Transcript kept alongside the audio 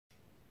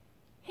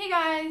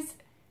guys!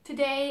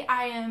 Today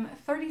I am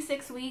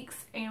 36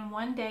 weeks and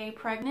 1 day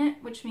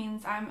pregnant, which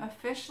means I'm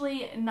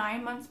officially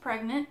 9 months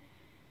pregnant,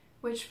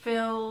 which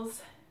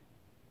feels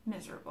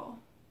miserable.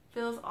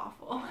 Feels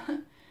awful.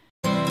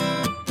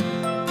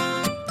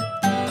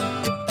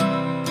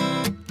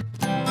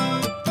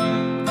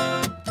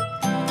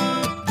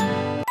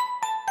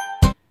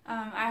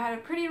 I had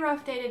a pretty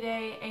rough day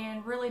today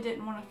and really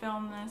didn't want to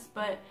film this,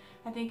 but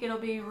I think it'll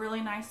be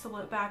really nice to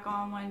look back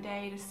on one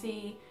day to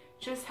see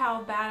just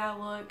how bad I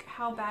look,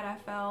 how bad I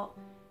felt,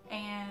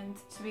 and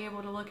to be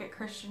able to look at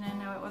Christian and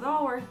know it was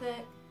all worth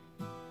it.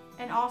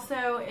 And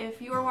also,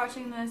 if you are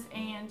watching this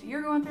and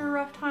you're going through a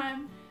rough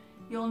time,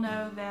 you'll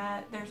know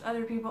that there's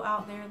other people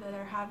out there that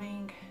are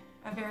having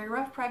a very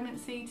rough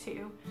pregnancy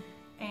too,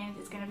 and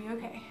it's gonna be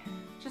okay.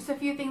 Just a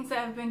few things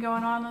that have been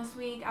going on this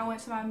week. I went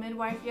to my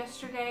midwife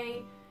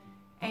yesterday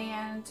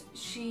and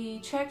she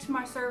checked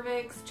my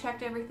cervix,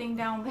 checked everything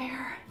down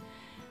there,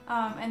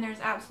 and there's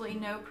absolutely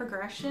no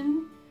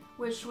progression,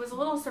 which was a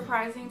little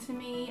surprising to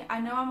me. I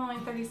know I'm only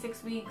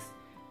 36 weeks,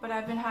 but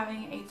I've been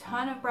having a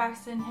ton of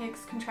Braxton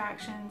Hicks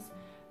contractions.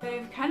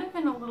 They've kind of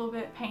been a little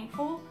bit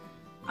painful.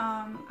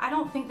 I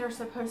don't think they're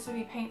supposed to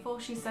be painful.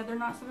 She said they're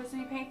not supposed to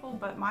be painful,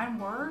 but mine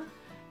were.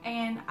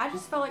 And I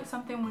just felt like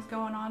something was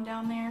going on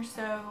down there,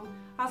 so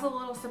I was a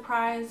little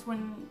surprised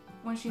when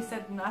she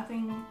said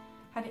nothing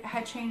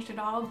had changed at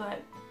all,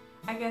 but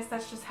I guess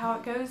that's just how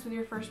it goes with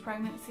your first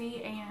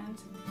pregnancy,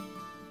 and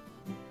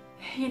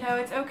you know,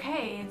 it's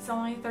okay. It's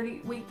only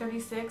week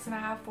 36 and I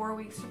have 4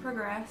 weeks to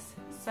progress,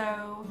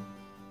 so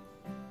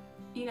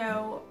you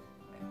know,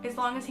 as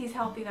long as he's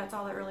healthy, that's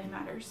all that really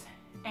matters.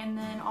 And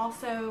then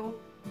also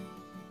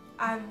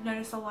I've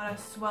noticed a lot of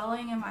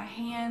swelling in my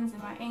hands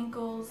and my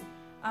ankles.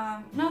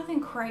 Nothing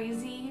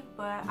crazy,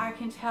 but I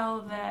can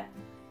tell that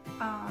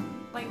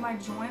like my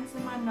joints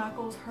and my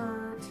knuckles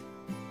hurt,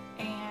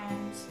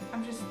 and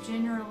I'm just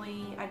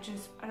generally, I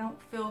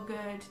don't feel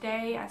good.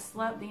 Today I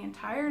slept the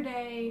entire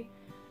day.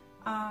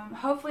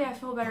 Hopefully I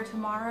feel better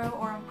tomorrow,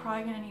 or I'm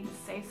probably going to need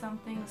to say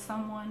something to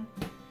someone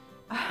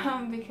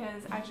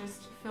because I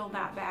just feel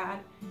that bad.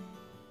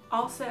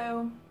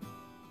 Also,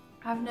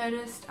 I've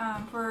noticed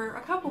for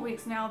a couple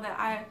weeks now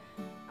that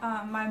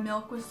my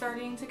milk was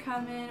starting to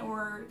come in,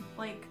 or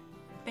like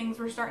things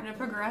were starting to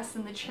progress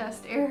in the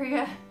chest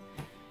area.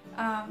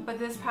 But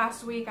this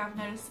past week I've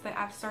noticed that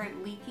I've started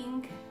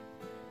leaking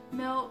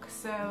milk,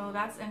 so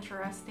that's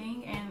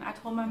interesting, and I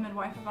told my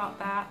midwife about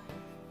that.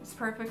 It's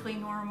perfectly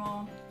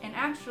normal, and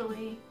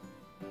actually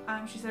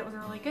she said it was a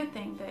really good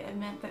thing, that it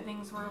meant that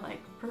things were like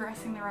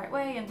progressing the right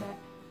way, and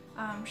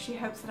that she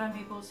hopes that I'm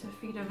able to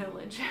feed a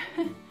village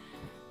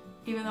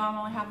even though I'm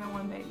only having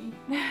one baby.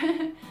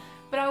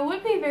 But I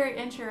would be very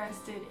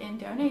interested in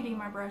donating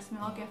my breast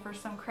milk if for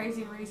some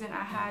crazy reason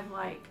I had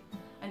like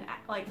an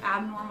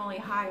abnormally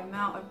high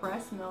amount of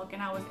breast milk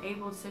and I was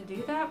able to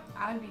do that.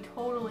 I would be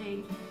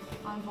totally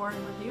on board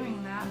with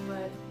doing that.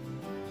 But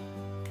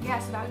yeah,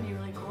 so that would be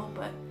really cool.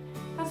 But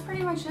that's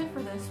pretty much it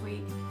for this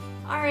week.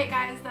 Alright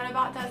guys, that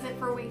about does it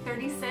for week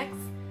 36.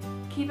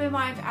 Keep in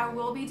mind I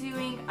will be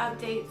doing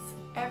updates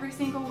every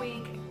single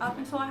week up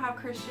until I have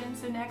Christian.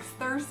 So next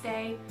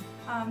Thursday,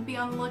 be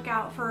on the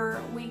lookout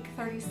for week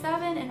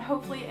 37, and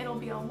hopefully it'll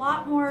be a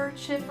lot more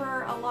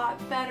chipper, a lot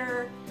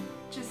better.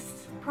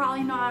 Just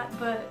probably not,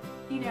 but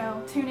you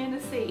know, tune in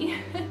to see.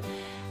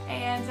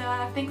 And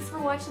thanks for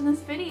watching this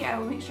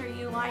video. Make sure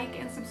you like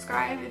and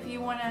subscribe if you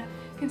want to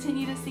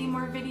continue to see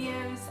more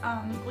videos.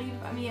 Leave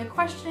me a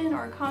question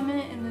or a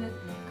comment in the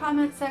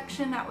comment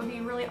section. That would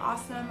be really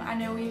awesome. I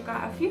know we've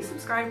got a few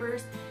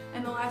subscribers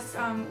in the last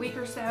week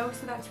or so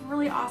that's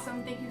really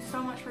awesome. Thank you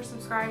so much for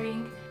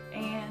subscribing,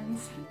 and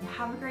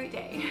have a great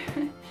day.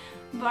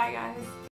 Bye guys.